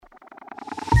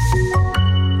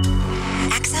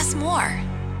us more.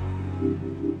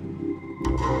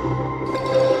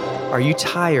 Are you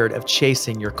tired of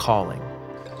chasing your calling?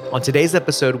 On today's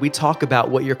episode, we talk about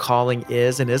what your calling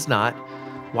is and is not,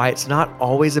 why it's not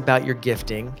always about your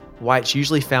gifting, why it's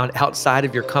usually found outside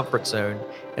of your comfort zone,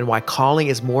 and why calling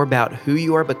is more about who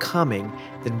you are becoming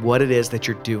than what it is that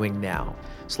you're doing now.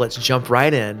 So let's jump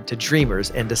right in to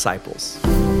Dreamers and Disciples.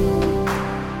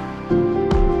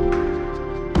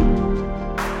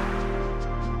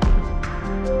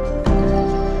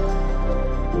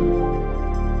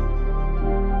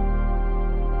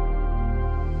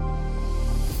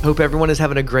 Hope everyone is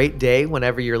having a great day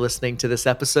whenever you're listening to this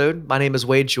episode. My name is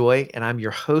Wade Joy, and I'm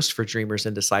your host for Dreamers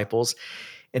and Disciples.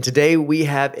 And today we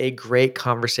have a great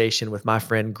conversation with my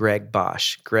friend Greg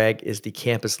Basch. Greg is the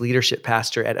campus leadership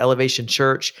pastor at Elevation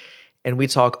Church, and we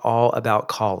talk all about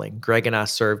calling. Greg and I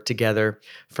served together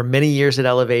for many years at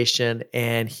Elevation,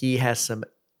 and he has some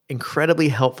incredibly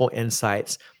helpful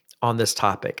insights on this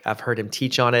topic. I've heard him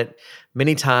teach on it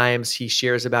many times. He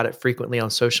shares about it frequently on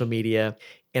social media.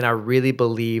 And I really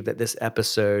believe that this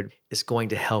episode is going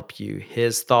to help you.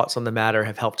 His thoughts on the matter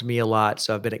have helped me a lot,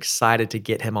 so I've been excited to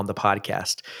get him on the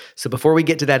podcast. So before we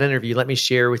get to that interview, let me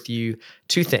share with you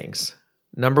two things.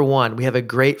 Number one, we have a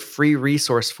great free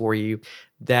resource for you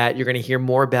that you're going to hear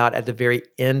more about at the very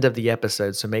end of the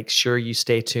episode. So make sure you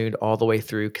stay tuned all the way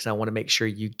through because I want to make sure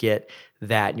you get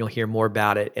that. And you'll hear more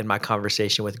about it in my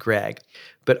conversation with Greg.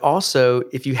 But also,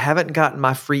 if you haven't gotten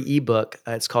my free ebook,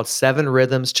 it's called 7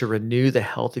 Rhythms to Renew the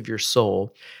Health of Your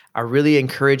Soul. I really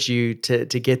encourage you to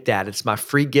get that. It's my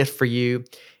free gift for you.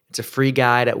 It's a free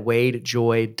guide at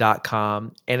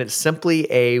wadejoy.com, and it's simply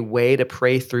a way to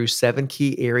pray through 7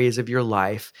 key areas of your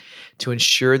life to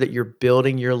ensure that you're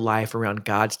building your life around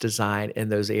God's design in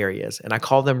those areas. And I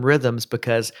call them rhythms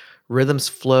because rhythms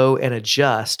flow and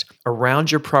adjust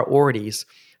around your priorities,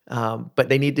 but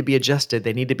they need to be adjusted.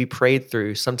 They need to be prayed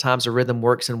through. Sometimes a rhythm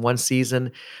works in one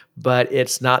season, but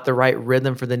it's not the right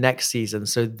rhythm for the next season.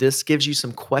 So this gives you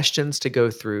some questions to go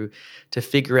through to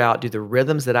figure out, do the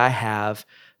rhythms that I have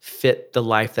fit the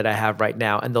life that I have right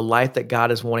now and the life that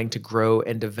God is wanting to grow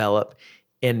and develop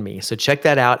in me. So check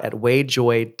that out at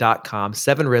wadejoy.com,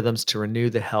 7 Rhythms to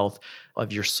Renew the Health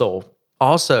of Your Soul.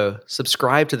 Also,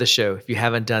 subscribe to the show if you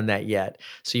haven't done that yet,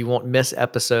 so you won't miss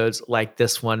episodes like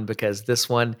this one because this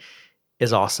one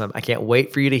is awesome. I can't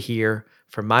wait for you to hear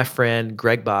from my friend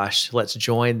Greg Basch. Let's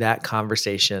join that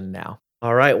conversation now.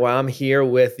 All right, well, I'm here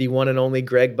with the one and only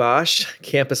Greg Basch,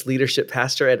 campus leadership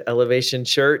pastor at Elevation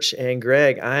Church. And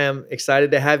Greg, I am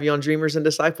excited to have you on Dreamers and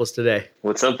Disciples today.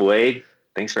 What's up, Wade?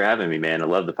 Thanks for having me, man. I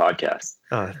love the podcast.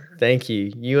 Thank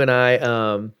you. You and I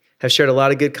have shared a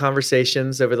lot of good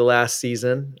conversations over the last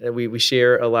season. We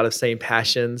share a lot of same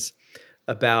passions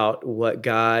about what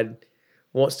God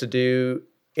wants to do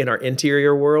in our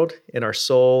interior world, in our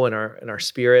soul, in our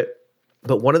spirit.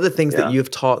 But one of the things that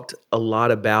you've talked a lot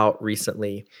about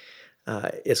recently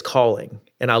is calling.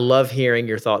 And I love hearing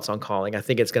your thoughts on calling. I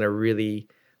think it's going to really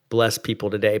bless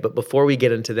people today. But before we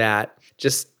get into that,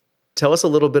 just tell us a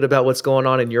little bit about what's going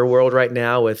on in your world right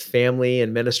now with family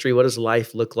and ministry. What does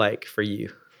life look like for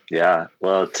you? Yeah,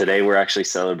 well, today we're actually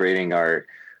celebrating our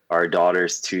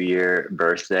daughter's 2-year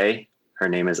birthday. Her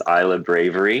name is Isla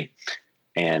Bravery.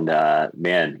 And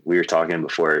man, we were talking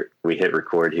before we hit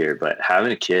record here, but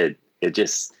having a kid,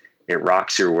 it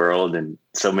rocks your world in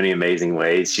so many amazing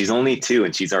ways. She's only 2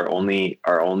 and she's our only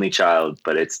child,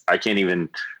 but I can't even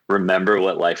remember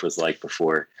what life was like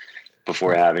before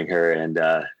having her. And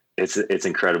it's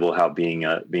incredible how being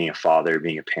a father,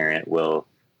 being a parent will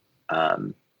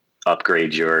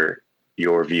upgrade your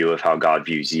view of how God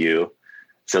views you.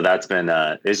 So that's been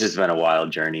it's just been a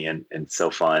wild journey and so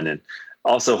fun and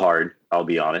also hard, I'll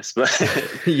be honest, but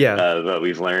but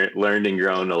we've learned and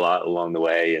grown a lot along the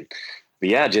way. And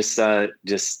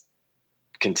just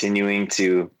continuing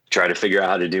to try to figure out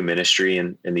how to do ministry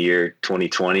in the year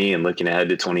 2020 and looking ahead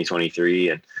to 2023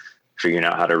 and figuring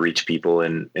out how to reach people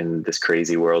in this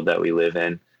crazy world that we live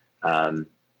in.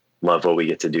 Love what we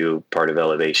get to do, part of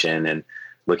Elevation, and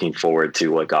looking forward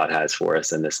to what God has for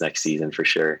us in this next season for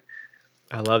sure.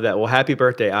 I love that. Well, happy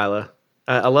birthday, Isla.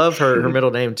 I love her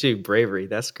middle name too, Bravery.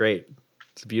 That's great.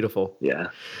 It's beautiful. Yeah.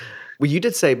 Well, you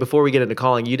did say, before we get into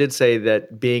calling, you did say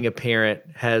that being a parent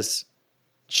has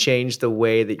changed the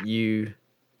way that you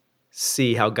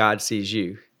see how God sees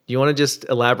you. Do you want to just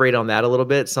elaborate on that a little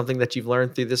bit? Something that you've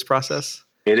learned through this process?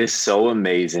 It is so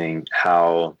amazing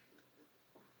how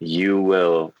you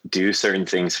will do certain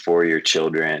things for your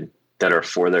children that are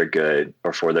for their good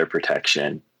or for their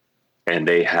protection. And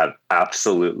they have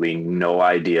absolutely no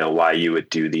idea why you would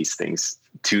do these things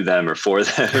to them or for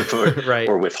them or, right.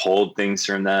 or withhold things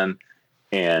from them.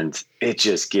 And it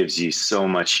just gives you so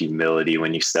much humility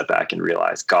when you step back and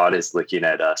realize God is looking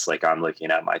at us like I'm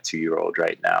looking at my 2-year-old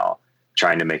right now,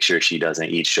 trying to make sure she doesn't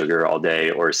eat sugar all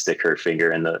day or stick her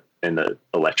finger in the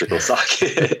electrical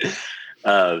socket.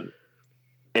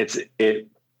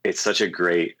 It's such a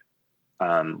great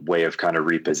way of kind of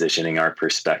repositioning our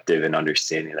perspective and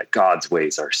understanding that God's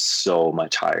ways are so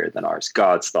much higher than ours.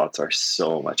 God's thoughts are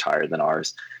so much higher than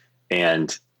ours.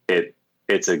 And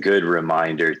it's a good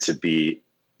reminder to be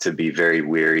very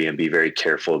wary and be very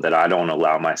careful that I don't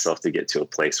allow myself to get to a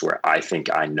place where I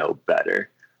think I know better,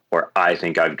 or I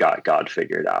think I've got God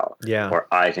figured out, or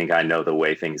I think I know the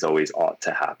way things always ought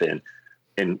to happen.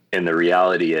 And the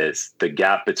reality is the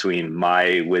gap between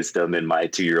my wisdom and my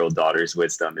 2-year-old daughter's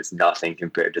wisdom is nothing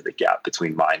compared to the gap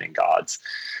between mine and God's.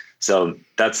 So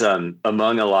that's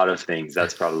among a lot of things,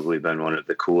 that's probably been one of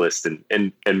the coolest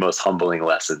and most humbling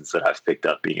lessons that I've picked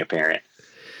up being a parent.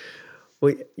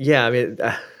 Well, yeah, I mean,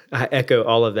 I echo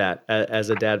all of that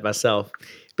as a dad myself.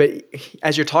 But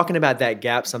as you're talking about that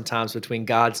gap sometimes between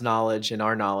God's knowledge and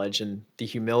our knowledge, and the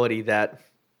humility that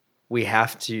we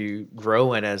have to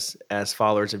grow in as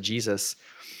followers of Jesus,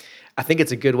 I think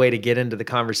it's a good way to get into the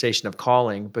conversation of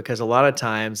calling, because a lot of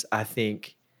times I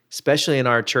think, especially in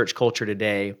our church culture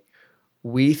today,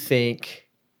 we think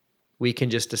we can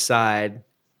just decide,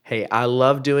 hey, I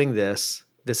love doing this.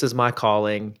 This is my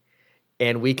calling.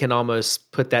 And we can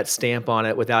almost put that stamp on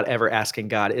it without ever asking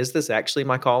God, is this actually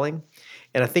my calling?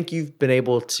 And I think you've been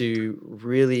able to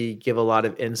really give a lot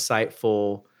of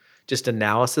insightful just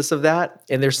analysis of that.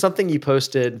 And there's something you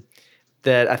posted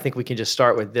that I think we can just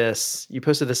start with this. You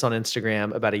posted this on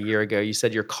Instagram about a year ago. You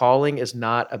said your calling is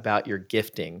not about your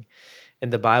gifting. In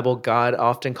the Bible, God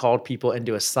often called people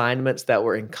into assignments that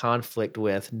were in conflict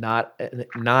with, not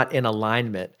in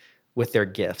alignment with their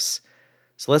gifts.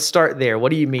 So let's start there. What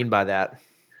do you mean by that?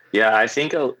 Yeah, I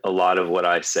think a lot of what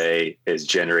I say is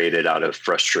generated out of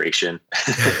frustration,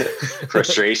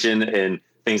 frustration in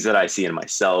things that I see in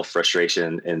myself,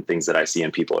 frustration in things that I see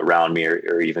in people around me,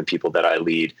 or even people that I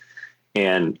lead.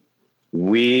 And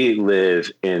we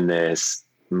live in this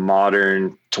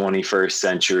modern 21st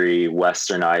century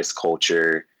westernized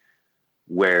culture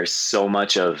where so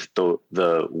much of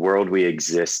the world we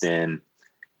exist in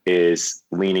is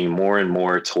leaning more and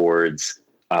more towards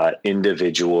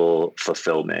individual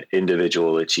fulfillment,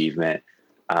 individual achievement.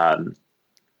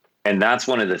 And that's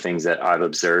one of the things that I've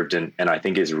observed and I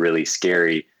think is really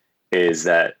scary, is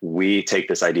that we take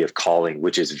this idea of calling,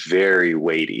 which is very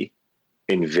weighty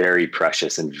and very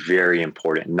precious and very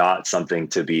important, not something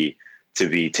to be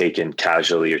taken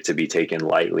casually or to be taken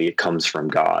lightly. It comes from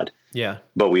God. Yeah.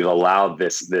 But we've allowed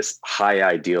this high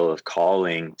ideal of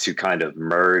calling to kind of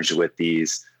merge with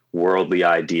these worldly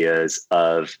ideas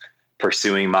of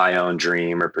pursuing my own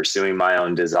dream or pursuing my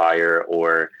own desire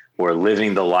or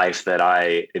living the life that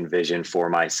I envision for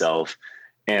myself.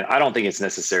 And I don't think it's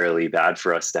necessarily bad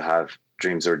for us to have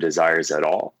dreams or desires at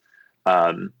all.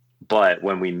 But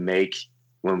when we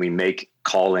make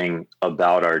calling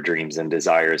about our dreams and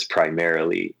desires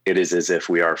primarily, it is as if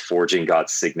we are forging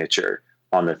God's signature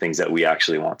on the things that we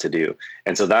actually want to do.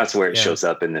 And so that's where it shows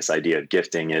up in this idea of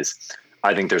gifting. Is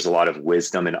I think there's a lot of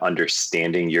wisdom in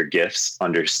understanding your gifts,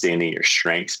 understanding your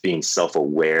strengths, being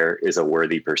self-aware is a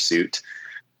worthy pursuit.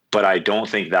 But I don't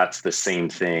think that's the same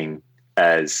thing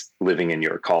as living in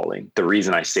your calling. The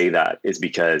reason I say that is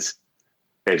because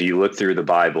if you look through the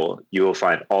Bible, you will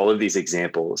find all of these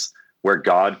examples where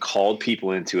God called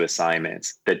people into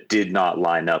assignments that did not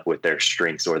line up with their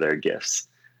strengths or their gifts,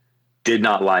 did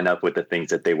not line up with the things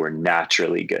that they were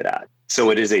naturally good at. So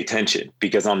it is a tension,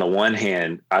 because on the one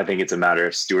hand, I think it's a matter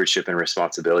of stewardship and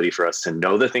responsibility for us to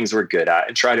know the things we're good at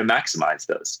and try to maximize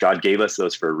those. God gave us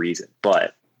those for a reason,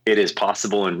 but it is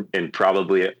possible in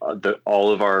probably all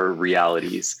of our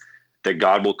realities that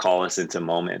God will call us into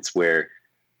moments where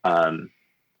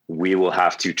we will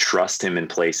have to trust him in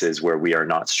places where we are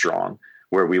not strong,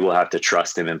 where we will have to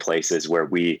trust him in places where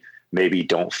we maybe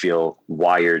don't feel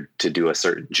wired to do a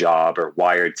certain job or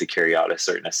wired to carry out a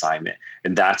certain assignment.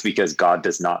 And that's because God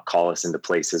does not call us into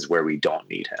places where we don't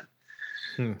need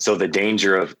him. So the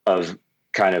danger of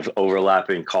kind of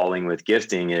overlapping calling with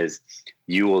gifting is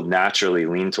you will naturally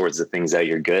lean towards the things that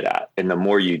you're good at. And the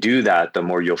more you do that, the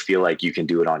more you'll feel like you can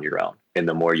do it on your own. And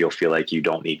the more you'll feel like you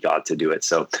don't need God to do it.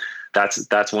 So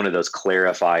that's one of those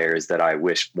clarifiers that I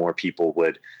wish more people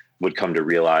would come to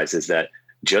realize, is that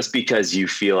just because you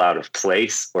feel out of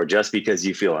place, or just because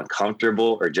you feel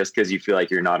uncomfortable, or just because you feel like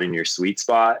you're not in your sweet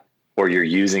spot, or you're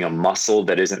using a muscle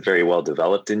that isn't very well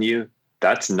developed in you,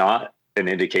 that's not an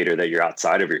indicator that you're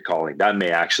outside of your calling. That may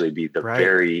actually be the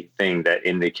very thing that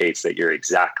indicates that you're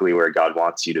exactly where God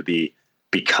wants you to be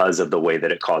because of the way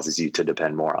that it causes you to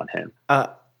depend more on him.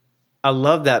 I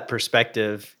love that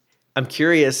perspective. I'm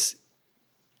curious,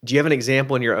 do you have an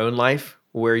example in your own life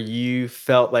where you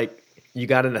felt like you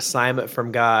got an assignment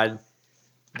from God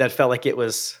that felt like it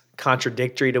was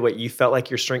contradictory to what you felt like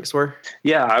your strengths were?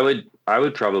 Yeah, I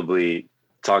would probably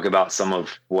talk about some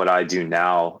of what I do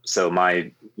now. So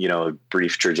my,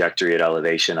 brief trajectory at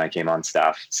Elevation, I came on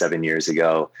staff 7 years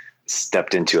ago,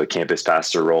 stepped into a campus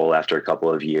pastor role after a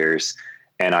couple of years.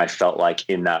 And I felt like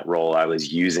in that role, I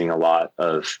was using a lot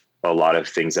of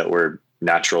things that were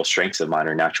natural strengths of mine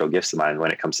or natural gifts of mine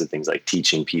when it comes to things like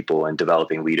teaching people and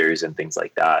developing leaders and things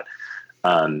like that.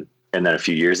 And then a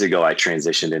few years ago, I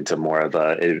transitioned into more of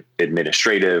a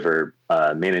administrative or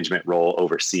management role,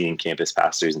 overseeing campus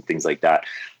pastors and things like that.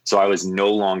 So I was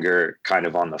no longer kind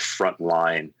of on the front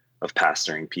line of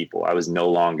pastoring people. I was no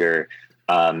longer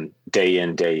day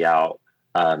in, day out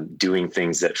doing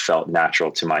things that felt natural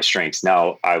to my strengths.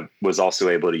 Now, I was also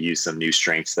able to use some new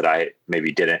strengths that I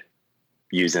maybe didn't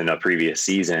use in a previous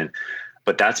season.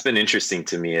 But that's been interesting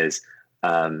to me is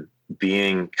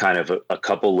being kind of a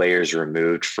couple layers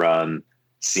removed from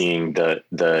seeing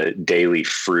the daily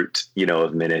fruit,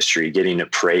 of ministry, getting to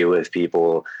pray with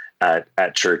people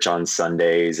at church on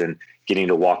Sundays and getting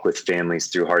to walk with families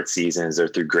through hard seasons or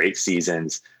through great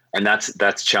seasons. And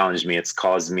that's challenged me. It's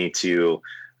caused me to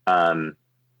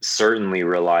certainly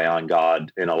rely on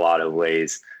God in a lot of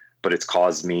ways, but it's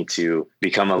caused me to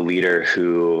become a leader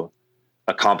who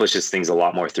accomplishes things a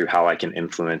lot more through how I can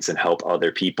influence and help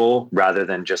other people rather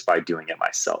than just by doing it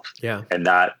myself. Yeah. And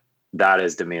that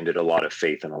has demanded a lot of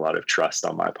faith and a lot of trust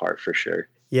on my part for sure.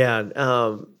 Yeah.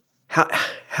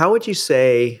 How would you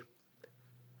say,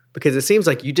 because it seems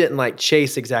like you didn't like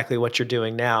chase exactly what you're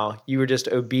doing now. You were just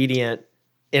obedient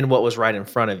in what was right in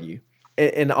front of you.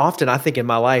 And often I think in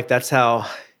my life, that's how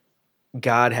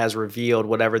God has revealed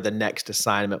whatever the next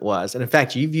assignment was. And in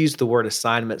fact, you've used the word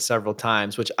assignment several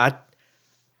times, which I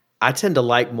tend to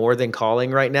like more than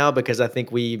calling right now because I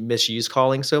think we misuse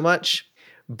calling so much.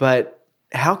 But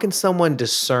how can someone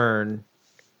discern,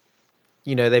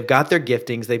 they've got their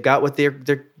giftings, they've got what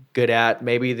they're good at.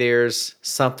 Maybe there's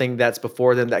something that's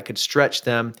before them that could stretch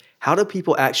them. How do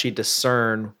people actually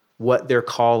discern what their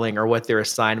calling or what their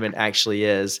assignment actually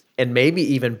is? And maybe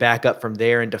even back up from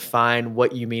there and define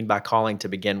what you mean by calling to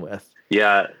begin with.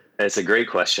 Yeah. It's a great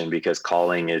question because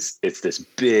calling it's this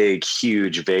big,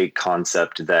 huge, vague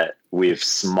concept that we've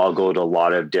smuggled a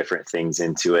lot of different things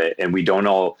into it. And we don't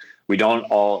all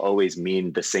always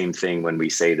mean the same thing when we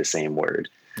say the same word.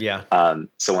 Yeah.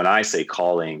 So when I say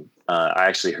calling, I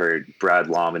actually heard Brad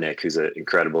Lomenick, who's an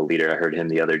incredible leader. I heard him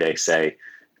the other day say,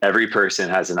 every person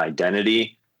has an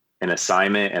identity, an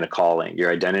assignment, and a calling.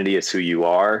 Your identity is who you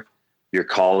are. Your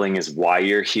calling is why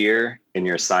you're here. And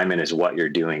your assignment is what you're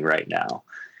doing right now.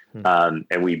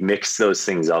 And we mix those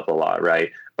things up a lot, right?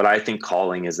 But I think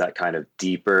calling is that kind of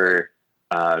deeper,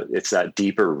 it's that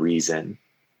deeper reason.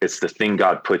 It's the thing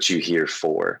God put you here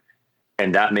for.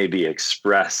 And that may be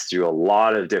expressed through a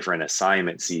lot of different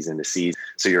assignments season to season.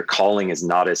 So your calling is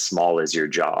not as small as your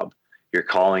job. Your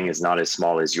calling is not as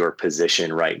small as your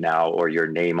position right now or your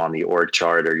name on the org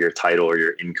chart or your title or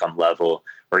your income level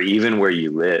or even where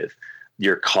you live.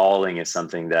 Your calling is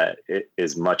something that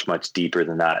is much, much deeper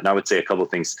than that. And I would say a couple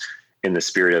of things in the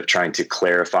spirit of trying to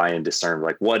clarify and discern,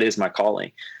 like, what is my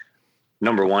calling?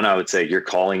 Number one, I would say your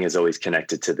calling is always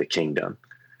connected to the kingdom.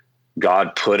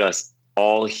 God put us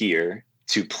all here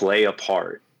to play a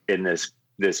part in this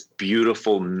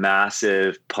beautiful,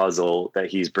 massive puzzle that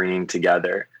he's bringing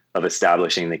together of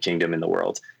establishing the kingdom in the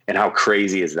world. And how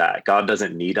crazy is that? God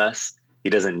doesn't need us. He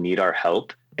doesn't need our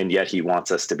help. And yet he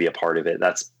wants us to be a part of it.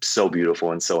 That's so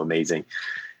beautiful and so amazing.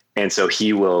 And so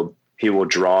he will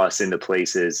draw us into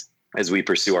places as we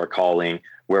pursue our calling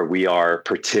where we are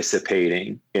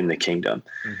participating in the kingdom.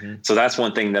 Mm-hmm. So that's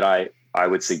one thing that I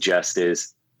would suggest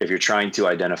is if you're trying to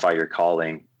identify your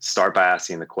calling, start by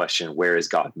asking the question, where is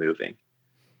God moving?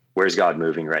 Where's God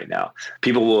moving right now?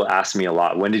 People will ask me a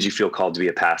lot, when did you feel called to be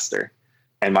a pastor?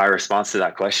 And my response to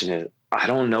that question is, I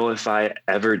don't know if I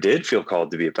ever did feel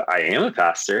called to be I am a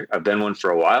pastor. I've been one for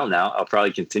a while now. I'll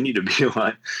probably continue to be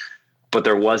one, but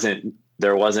there wasn't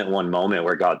one moment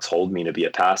where God told me to be a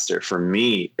pastor. For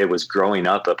me, it was growing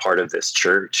up a part of this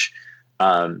church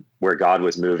where God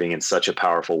was moving in such a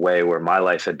powerful way, where my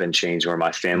life had been changed, where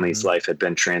my family's life had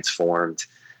been transformed.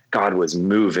 God was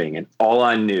moving. And all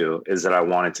I knew is that I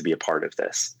wanted to be a part of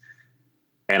this.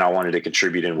 And I wanted to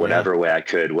contribute in whatever way I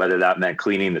could, whether that meant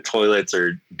cleaning the toilets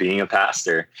or being a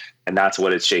pastor. And that's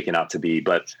what it's shaken out to be.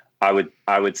 But I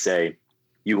would say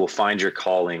you will find your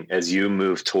calling as you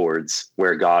move towards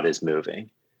where God is moving.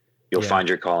 You'll find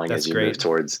your calling as you move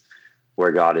towards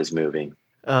where God is moving.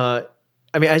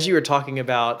 As you were talking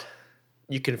about,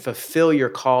 you can fulfill your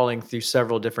calling through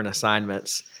several different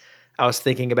assignments. I was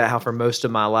thinking about how for most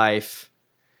of my life,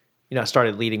 I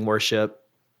started leading worship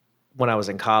when I was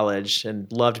in college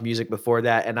and loved music before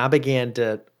that. And I began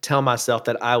to tell myself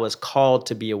that I was called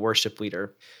to be a worship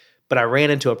leader. But I ran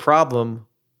into a problem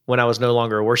when I was no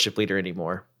longer a worship leader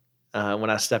anymore, when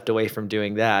I stepped away from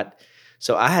doing that.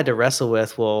 So I had to wrestle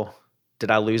with, well,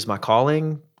 did I lose my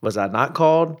calling? Was I not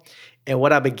called? And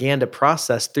what I began to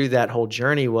process through that whole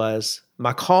journey was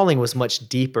my calling was much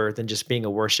deeper than just being a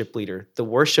worship leader. The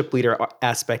worship leader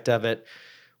aspect of it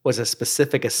was a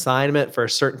specific assignment for a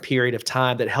certain period of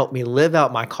time that helped me live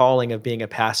out my calling of being a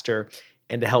pastor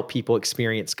and to help people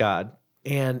experience God.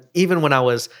 And even when I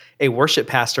was a worship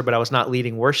pastor, but I was not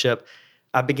leading worship,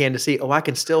 I began to see, I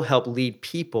can still help lead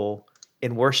people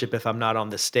in worship if I'm not on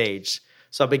the stage.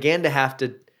 So I began to have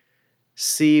to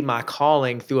see my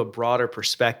calling through a broader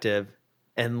perspective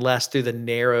and less through the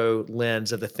narrow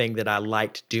lens of the thing that I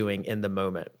liked doing in the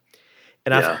moment.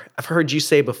 And I've heard you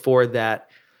say before that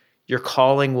your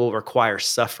calling will require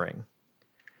suffering.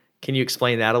 Can you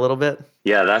explain that a little bit?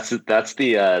 Yeah, that's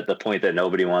the point that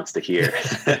nobody wants to hear.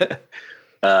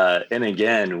 And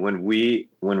again, when we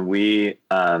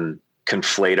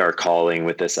conflate our calling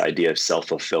with this idea of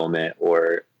self-fulfillment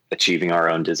or achieving our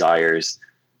own desires,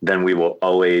 then we will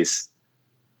always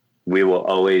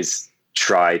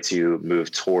try to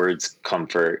move towards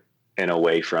comfort and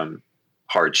away from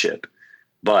hardship.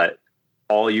 But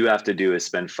all you have to do is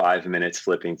spend 5 minutes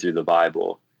flipping through the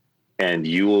Bible, and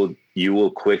you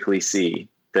will quickly see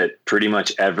that pretty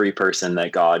much every person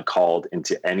that God called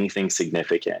into anything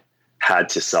significant had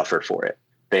to suffer for it.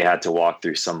 They had to walk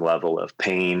through some level of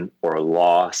pain or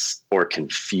loss or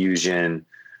confusion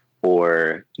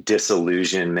or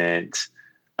disillusionment.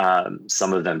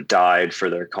 Some of them died for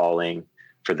their calling,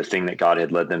 for the thing that God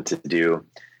had led them to do.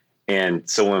 And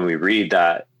so when we read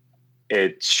that,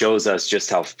 it shows us just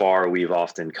how far we've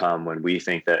often come when we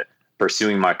think that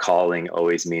pursuing my calling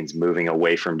always means moving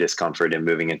away from discomfort and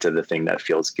moving into the thing that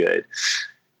feels good.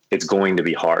 It's going to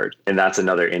be hard. And that's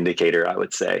another indicator, I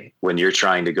would say, when you're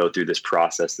trying to go through this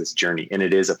process, this journey, and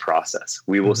it is a process.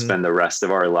 We will spend the rest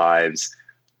of our lives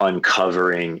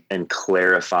uncovering and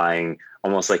clarifying,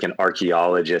 almost like an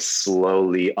archaeologist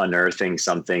slowly unearthing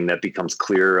something that becomes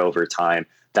clearer over time.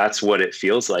 That's what it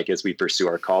feels like as we pursue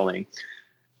our calling.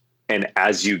 And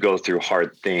as you go through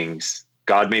hard things,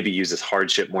 God maybe uses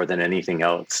hardship more than anything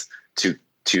else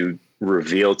to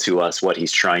reveal to us what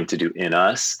he's trying to do in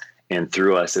us and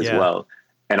through us as well.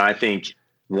 And I think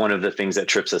one of the things that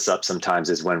trips us up sometimes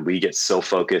is when we get so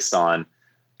focused on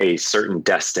a certain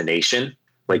destination.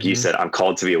 Like you said, I'm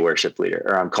called to be a worship leader,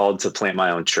 or I'm called to plant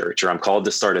my own church, or I'm called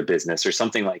to start a business or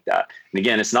something like that. And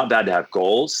again, it's not bad to have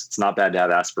goals. It's not bad to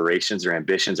have aspirations or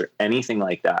ambitions or anything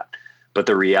like that. But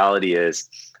the reality is,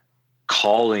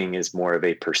 calling is more of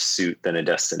a pursuit than a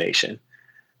destination.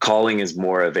 Calling is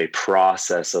more of a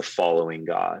process of following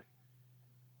God.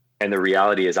 And the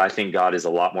reality is, I think God is a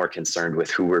lot more concerned with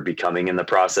who we're becoming in the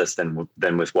process than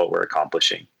with what we're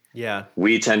accomplishing. Yeah.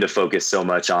 We tend to focus so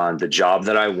much on the job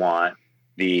that I want,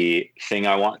 the thing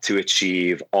I want to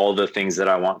achieve, all the things that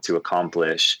I want to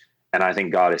accomplish. And I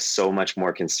think God is so much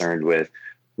more concerned with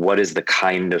what is the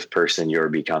kind of person you're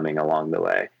becoming along the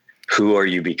way. Who are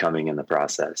you becoming in the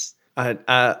process?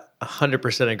 I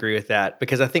 100% agree with that,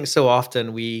 because I think so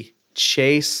often we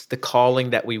chase the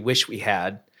calling that we wish we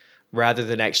had rather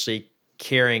than actually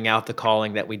carrying out the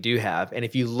calling that we do have. And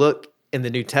if you look in the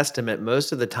New Testament,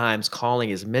 most of the times calling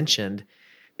is mentioned,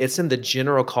 it's in the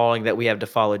general calling that we have to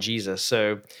follow Jesus.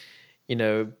 So,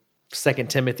 2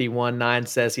 Timothy 1:9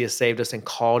 says he has saved us and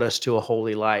called us to a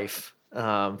holy life.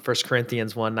 1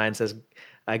 Corinthians 1:9 says,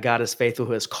 God is faithful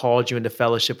who has called you into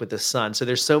fellowship with his Son. So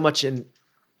there's so much in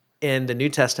the New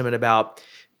Testament about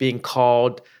being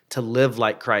called to live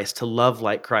like Christ, to love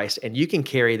like Christ. And you can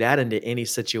carry that into any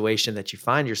situation that you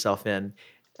find yourself in.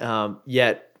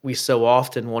 Yet we so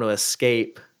often want to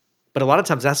escape. But a lot of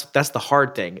times that's the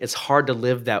hard thing. It's hard to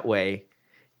live that way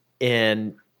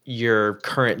in your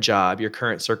current job, your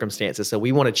current circumstances. So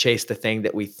we want to chase the thing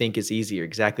that we think is easier,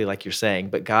 exactly like you're saying.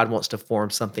 But God wants to form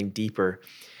something deeper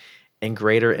and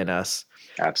greater in us.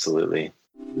 Absolutely.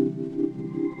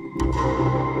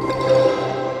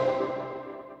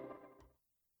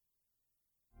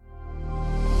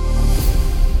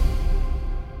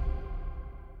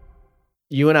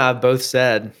 You and I have both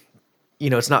said,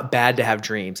 it's not bad to have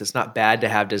dreams. It's not bad to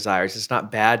have desires. It's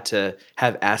not bad to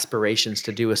have aspirations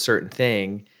to do a certain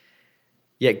thing.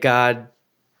 Yet God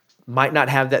might not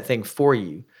have that thing for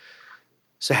you.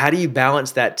 So how do you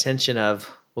balance that tension of,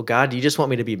 well, God, do you just want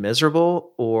me to be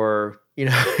miserable? Or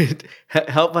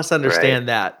Help us understand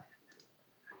that.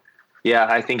 Yeah,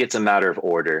 I think it's a matter of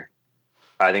order.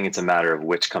 I think it's a matter of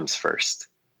which comes first.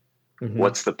 Mm-hmm.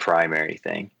 What's the primary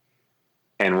thing?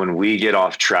 And when we get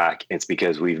off track, it's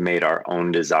because we've made our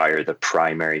own desire the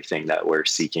primary thing that we're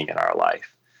seeking in our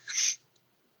life.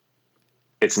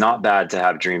 It's not bad to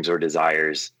have dreams or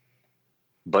desires,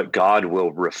 but God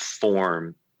will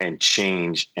reform and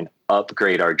change and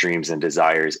upgrade our dreams and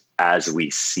desires as we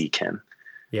seek him.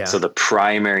 Yeah. So the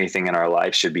primary thing in our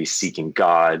life should be seeking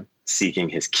God, seeking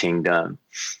his kingdom,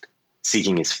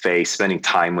 seeking his face, spending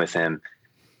time with him,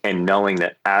 and knowing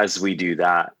that as we do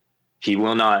that,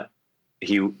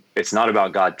 it's not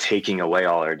about God taking away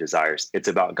all our desires. It's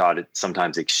about God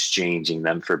sometimes exchanging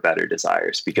them for better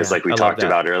desires. Because like we talked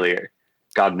about earlier,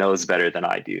 God knows better than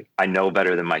I do. I know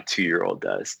better than my 2-year-old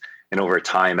does. And over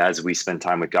time, as we spend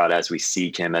time with God, as we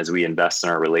seek him, as we invest in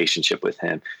our relationship with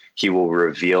him, he will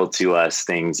reveal to us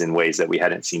things in ways that we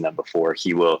hadn't seen them before.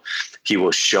 He will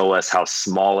show us how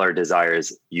small our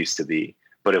desires used to be.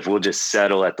 But if we'll just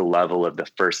settle at the level of the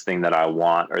first thing that I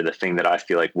want or the thing that I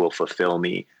feel like will fulfill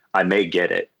me, I may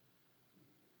get it.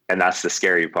 And that's the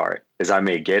scary part, is I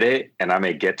may get it and I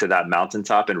may get to that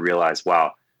mountaintop and realize,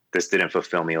 wow, this didn't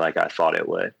fulfill me like I thought it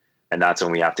would. And that's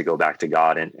when we have to go back to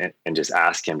God and just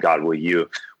ask him, God, will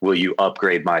you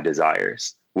upgrade my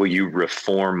desires? Will you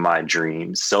reform my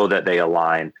dreams so that they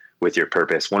align with your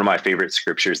purpose? One of my favorite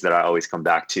scriptures that I always come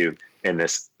back to in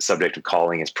this subject of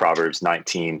calling is Proverbs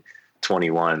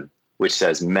 19:21, which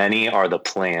says, many are the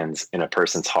plans in a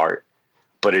person's heart,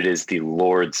 but it is the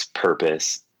Lord's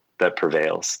purpose that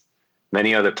prevails.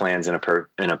 Many are the plans in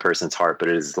a person's heart, but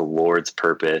it is the Lord's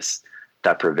purpose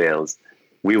that prevails.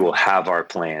 We will have our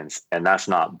plans, and that's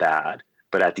not bad.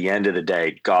 But at the end of the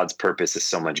day, God's purpose is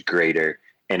so much greater,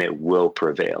 and it will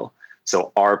prevail.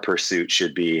 So our pursuit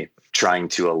should be trying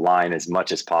to align as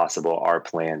much as possible our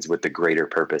plans with the greater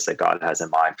purpose that God has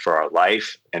in mind for our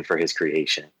life and for his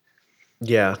creation.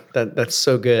 Yeah, that's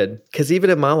so good. Because even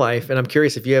in my life, and I'm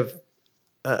curious if you have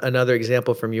another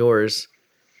example from yours,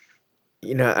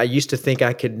 I used to think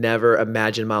I could never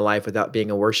imagine my life without being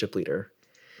a worship leader.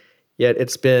 Yet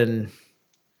it's been,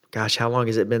 gosh, how long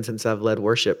has it been since I've led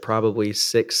worship? Probably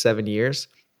 6-7 years.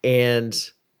 And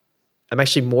I'm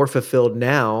actually more fulfilled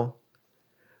now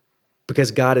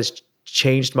because God has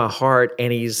changed my heart.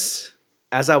 And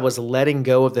as I was letting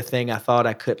go of the thing I thought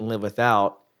I couldn't live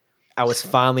without, I was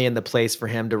finally in the place for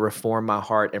him to reform my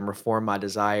heart and reform my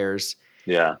desires.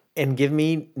 Yeah. And give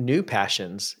me new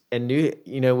passions and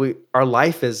our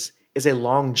life is a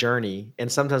long journey.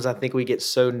 And sometimes I think we get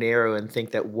so narrow and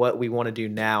think that what we want to do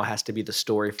now has to be the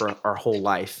story for our whole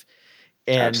life.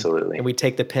 Absolutely. And we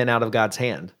take the pen out of God's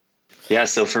hand. Yeah.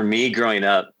 So for me growing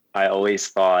up, I always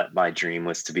thought my dream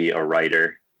was to be a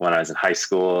writer. When I was in high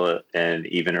school and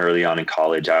even early on in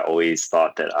college, I always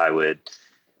thought that I would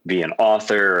be an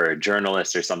author or a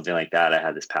journalist or something like that. I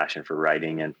had this passion for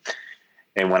writing.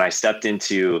 And when I stepped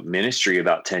into ministry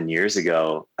about 10 years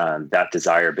ago, that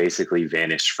desire basically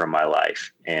vanished from my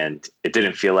life. And it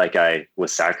didn't feel like I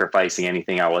was sacrificing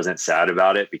anything. I wasn't sad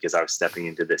about it because I was stepping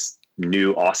into this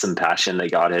new, awesome passion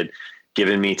that God had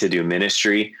given me to do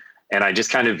ministry. And I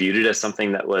just kind of viewed it as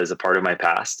something that was a part of my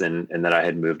past and that I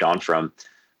had moved on from.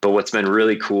 But what's been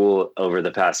really cool over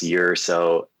the past year or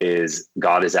so is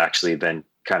God has actually been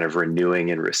kind of renewing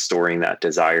and restoring that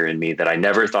desire in me that I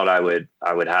never thought I would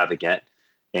have again.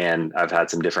 And I've had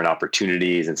some different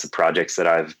opportunities and some projects that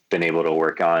I've been able to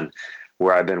work on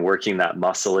where I've been working that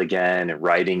muscle again and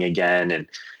writing again. And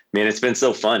man, it's been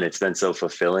so fun. It's been so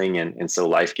fulfilling and so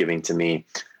life-giving to me.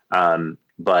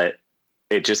 But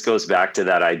it just goes back to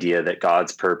that idea that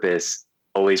God's purpose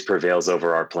always prevails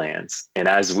over our plans. And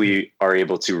as we are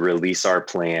able to release our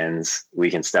plans, we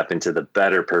can step into the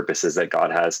better purposes that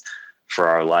God has for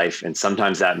our life. And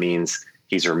sometimes that means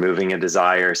he's removing a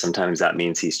desire. Sometimes that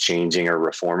means he's changing or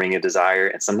reforming a desire.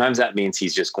 And sometimes that means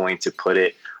he's just going to put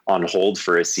it on hold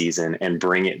for a season and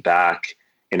bring it back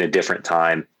in a different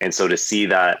time. And so to see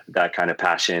that kind of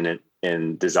passion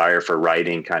and desire for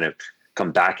writing kind of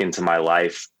come back into my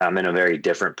life, I'm in a very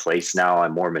different place now.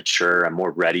 I'm more mature. I'm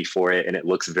more ready for it. And it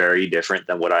looks very different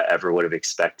than what I ever would have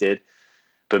expected.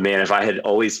 But man, if I had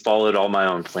always followed all my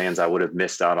own plans, I would have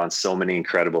missed out on so many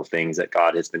incredible things that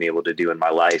God has been able to do in my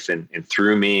life and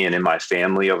through me and in my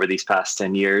family over these past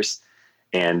 10 years.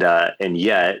 And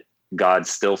yet God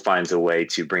still finds a way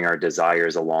to bring our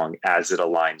desires along as it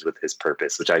aligns with his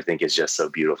purpose, which I think is just so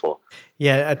beautiful.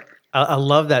 Yeah, I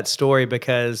love that story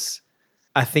because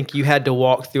I think you had to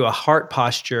walk through a heart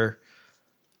posture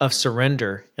of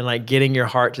surrender and like getting your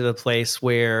heart to the place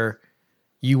where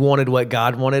you wanted what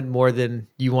God wanted more than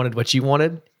you wanted what you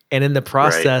wanted. And in the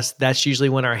process, that's usually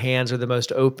when our hands are the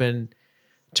most open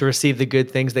to receive the good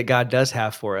things that God does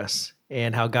have for us,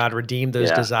 and how God redeemed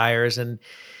those desires and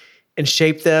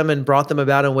shaped them and brought them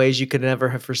about in ways you could never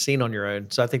have foreseen on your own.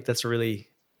 So I think that's a really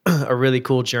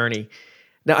cool journey.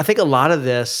 Now, I think a lot of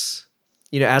this,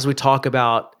 as we talk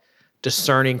about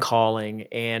discerning calling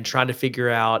and trying to figure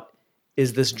out,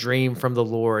 is this dream from the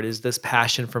Lord? Is this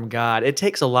passion from God? It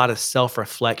takes a lot of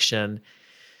self-reflection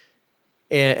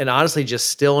and honestly just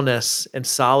stillness and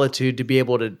solitude to be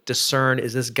able to discern,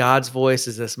 is this God's voice?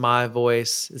 Is this my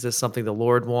voice? Is this something the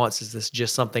Lord wants? Is this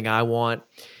just something I want?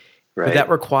 Right. But that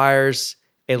requires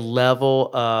a level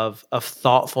of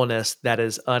thoughtfulness that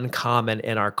is uncommon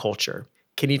in our culture.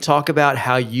 Can you talk about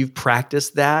how you've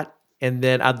practiced that? And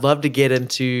then I'd love to get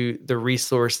into the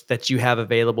resource that you have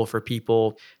available for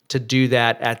people to do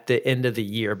that at the end of the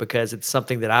year, because it's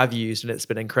something that I've used and it's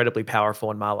been incredibly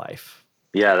powerful in my life.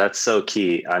 Yeah, that's so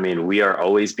key. I mean, we are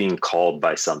always being called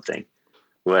by something,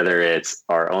 whether it's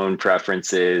our own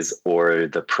preferences or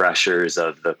the pressures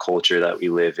of the culture that we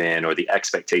live in or the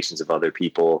expectations of other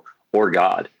people or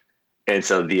God. And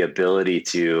so the ability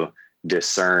to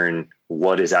discern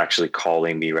what is actually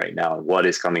calling me right now, what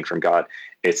is coming from God,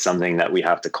 it's something that we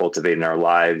have to cultivate in our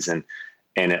lives. And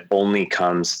it only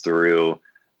comes through,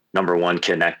 number one,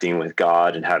 connecting with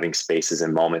God and having spaces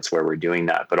and moments where we're doing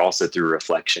that, but also through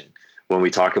reflection. When we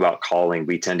talk about calling,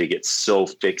 we tend to get so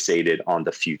fixated on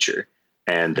the future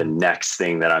and the next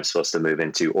thing that I'm supposed to move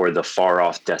into, or the far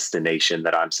off destination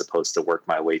that I'm supposed to work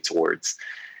my way towards.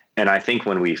 And I think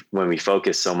when we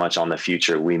focus so much on the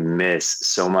future, we miss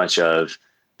so much of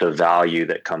the value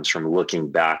that comes from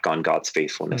looking back on God's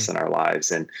faithfulness in our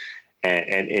lives, and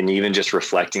even just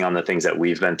reflecting on the things that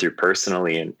we've been through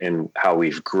personally, and how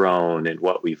we've grown and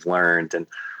what we've learned and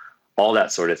all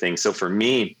that sort of thing. So for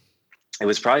me, it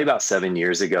was probably about 7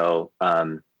 years ago.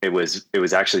 It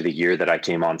was actually the year that I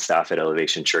came on staff at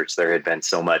Elevation Church. There had been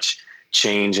so much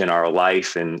change in our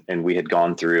life, and we had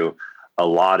gone through a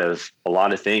lot of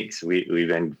things. We've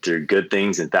been through good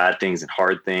things and bad things and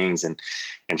hard things and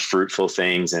fruitful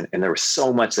things. And there was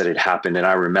so much that had happened. And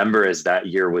I remember as that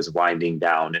year was winding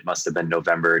down, it must've been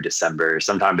November or December,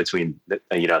 sometime between,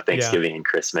 Thanksgiving and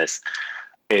Christmas.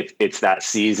 It's that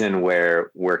season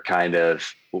where we're kind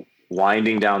of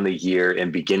winding down the year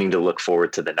and beginning to look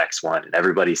forward to the next one. And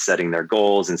everybody's setting their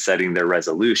goals and setting their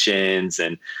resolutions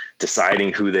and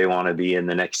deciding who they want to be in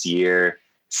the next year,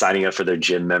 signing up for their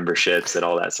gym memberships and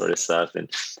all that sort of stuff. And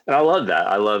I love that.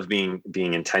 I love being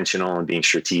intentional and being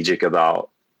strategic about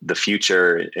the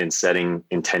future and setting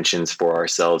intentions for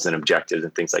ourselves and objectives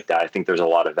and things like that. I think there's a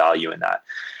lot of value in that,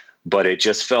 but it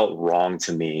just felt wrong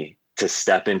to me to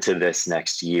step into this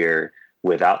next year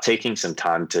without taking some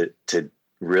time to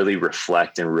really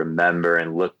reflect and remember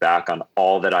and look back on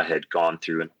all that I had gone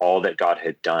through and all that God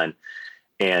had done.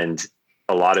 And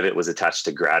a lot of it was attached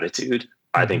to gratitude.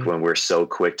 I think when we're so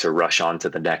quick to rush on to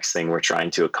the next thing we're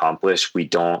trying to accomplish, we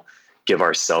don't give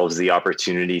ourselves the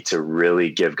opportunity to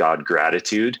really give God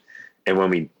gratitude. And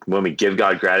when we give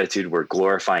God gratitude, we're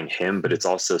glorifying him, but it's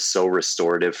also so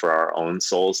restorative for our own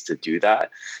souls to do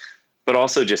that. But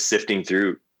also just sifting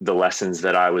through the lessons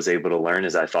that I was able to learn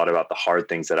as I thought about the hard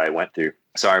things that I went through.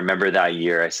 So I remember that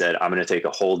year I said, I'm going to take a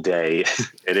whole day.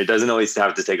 And it doesn't always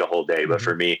have to take a whole day, but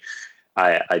for me,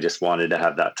 I just wanted to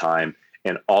have that time.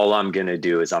 And all I'm going to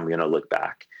do is I'm going to look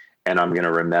back and I'm going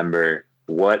to remember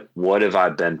what have I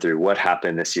been through? What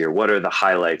happened this year? What are the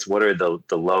highlights? What are the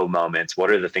low moments?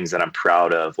 What are the things that I'm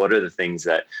proud of? What are the things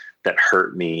that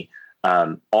hurt me?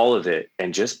 All of it,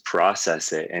 and just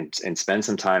process it and spend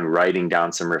some time writing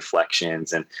down some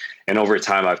reflections. And over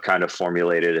time, I've kind of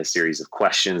formulated a series of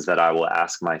questions that I will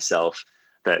ask myself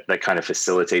that kind of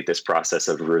facilitate this process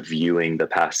of reviewing the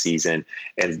past season.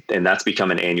 And that's become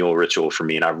an annual ritual for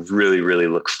me. And I really, really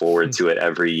look forward to it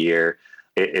every year.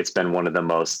 It's been one of the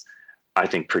most, I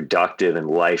think, productive and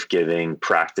life-giving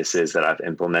practices that I've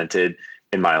implemented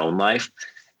in my own life.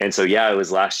 And so, it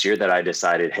was last year that I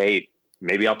decided, hey,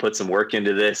 maybe I'll put some work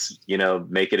into this,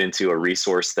 make it into a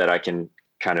resource that I can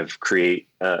kind of create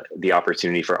the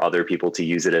opportunity for other people to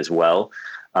use it as well.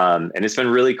 And it's been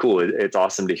really cool. It's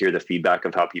awesome to hear the feedback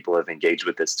of how people have engaged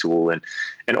with this tool. And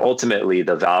ultimately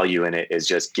the value in it is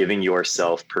just giving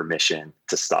yourself permission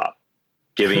to stop,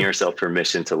 giving yourself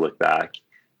permission to look back,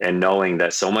 and knowing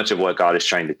that so much of what God is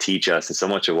trying to teach us and so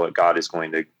much of what God is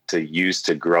going to use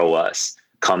to grow us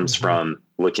comes from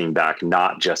looking back,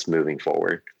 not just moving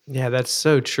forward. Yeah, that's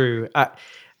so true. I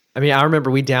remember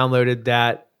we downloaded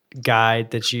that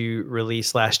guide that you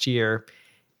released last year.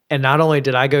 And not only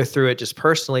did I go through it just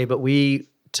personally, but we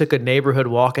took a neighborhood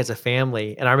walk as a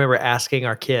family. And I remember asking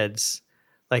our kids,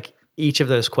 like, each of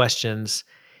those questions.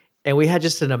 And we had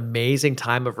just an amazing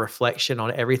time of reflection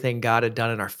on everything God had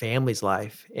done in our family's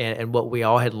life and what we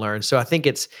all had learned. So I think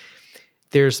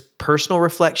there's personal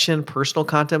reflection, personal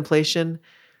contemplation,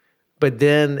 but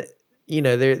then,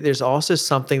 there's also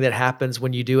something that happens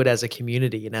when you do it as a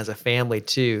community and as a family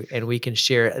too. And we can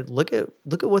share, look at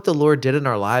what the Lord did in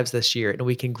our lives this year, and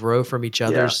we can grow from each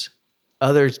other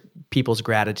people's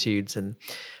gratitudes and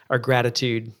our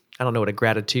gratitude. I don't know what a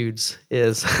gratitudes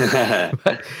is,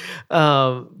 but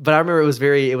I remember it was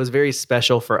very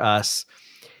special for us.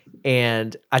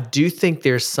 And I do think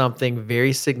there's something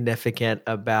very significant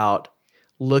about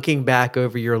looking back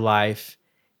over your life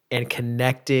and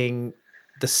connecting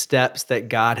the steps that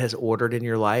God has ordered in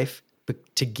your life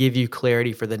to give you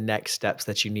clarity for the next steps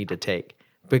that you need to take.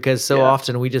 Because so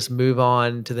often we just move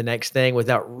on to the next thing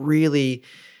without really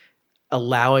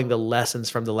allowing the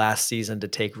lessons from the last season to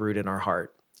take root in our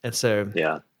heart. And so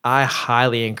I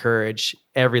highly encourage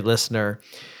every listener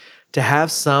to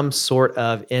have some sort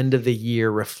of end of the year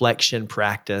reflection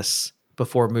practice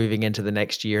before moving into the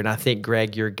next year. And I think,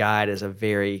 Greg, your guide is a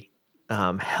very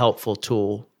helpful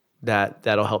tool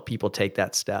that'll help people take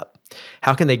that step.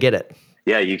 How can they get it?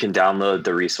 Yeah, you can download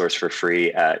the resource for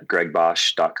free at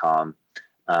gregbasch.com.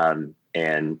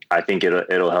 And I think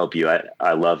it'll help you.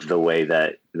 I love the way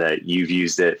that you've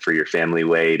used it for your family,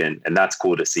 Wade. And that's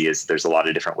cool to see. Is there's a lot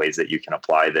of different ways that you can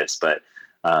apply this, but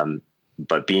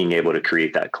being able to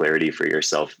create that clarity for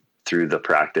yourself through the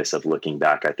practice of looking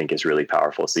back, I think is really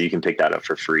powerful. So you can pick that up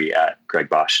for free at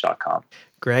gregbasch.com.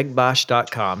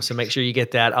 gregbasch.com. So make sure you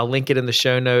get that. I'll link it in the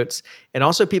show notes. And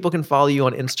also people can follow you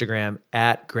on Instagram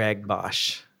at Greg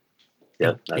Basch.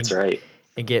 Yep, that's right.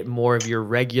 And get more of your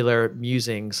regular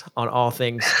musings on all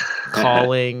things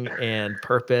calling and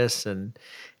purpose and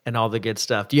all the good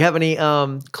stuff. Do you have any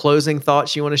closing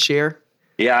thoughts you want to share?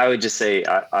 Yeah, I would just say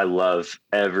I love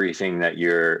everything that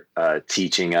you're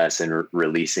teaching us and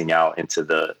releasing out into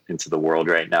the world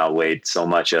right now, Wade. So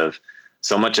much of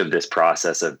this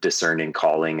process of discerning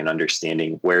calling and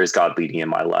understanding where is God leading in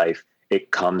my life,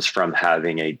 it comes from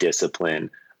having a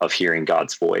discipline of hearing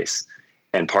God's voice.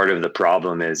 And part of the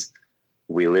problem is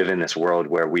we live in this world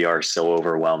where we are so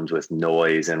overwhelmed with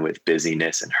noise and with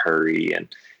busyness and hurry, and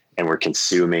we're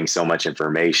consuming so much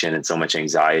information and so much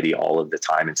anxiety all of the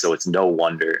time. And so it's no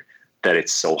wonder that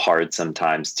it's so hard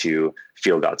sometimes to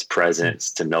feel God's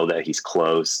presence, to know that he's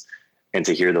close, and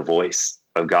to hear the voice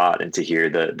of God and to hear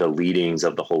the leadings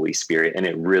of the Holy Spirit. And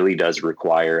it really does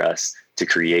require us to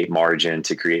create margin,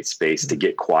 to create space, to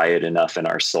get quiet enough in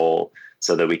our soul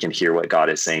so that we can hear what God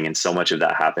is saying. And so much of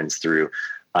that happens through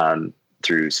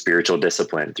spiritual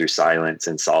discipline, through silence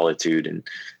and solitude and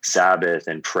Sabbath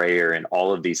and prayer and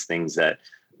all of these things that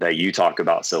you talk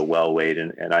about so well, Wade.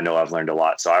 And I know I've learned a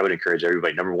lot. So I would encourage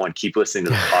everybody, number one, keep listening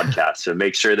to the podcast. So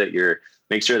make sure that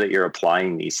you're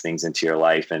applying these things into your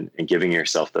life and giving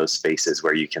yourself those spaces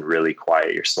where you can really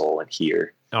quiet your soul and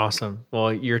hear. Awesome.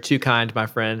 Well, you're too kind, my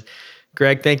friend.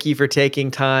 Greg, thank you for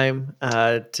taking time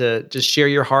to just share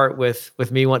your heart with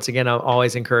me. Once again, I'm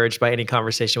always encouraged by any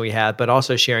conversation we have, but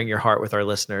also sharing your heart with our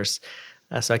listeners.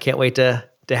 So I can't wait to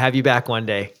have you back one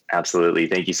day. Absolutely.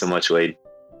 Thank you so much, Wade.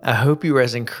 I hope you were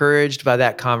as encouraged by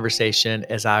that conversation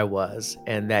as I was,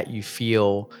 and that you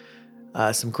feel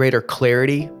some greater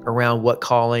clarity around what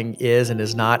calling is and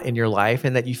is not in your life,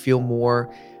 and that you feel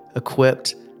more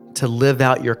equipped to live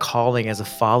out your calling as a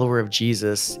follower of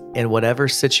Jesus in whatever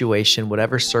situation,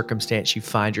 whatever circumstance you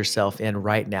find yourself in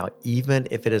right now, even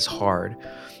if it is hard.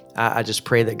 I just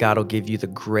pray that God will give you the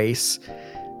grace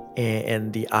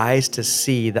and the eyes to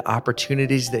see the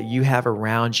opportunities that you have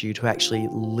around you to actually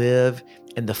live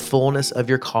in the fullness of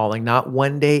your calling, not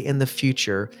one day in the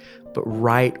future, but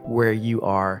right where you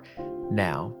are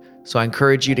now. So I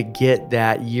encourage you to get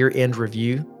that year-end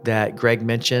review that Greg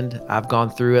mentioned. I've gone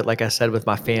through it, like I said, with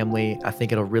my family. I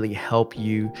think it'll really help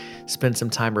you spend some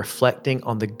time reflecting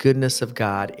on the goodness of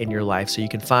God in your life. So you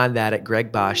can find that at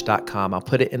gregbasch.com. I'll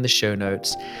put it in the show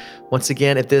notes. Once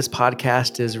again, if this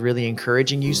podcast is really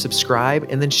encouraging you, subscribe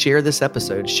and then share this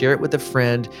episode. Share it with a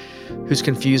friend who's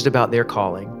confused about their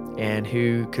calling and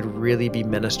who could really be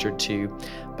ministered to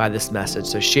by this message.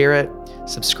 So share it,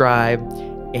 subscribe,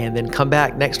 and then come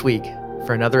back next week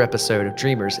for another episode of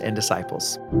Dreamers and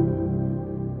Disciples.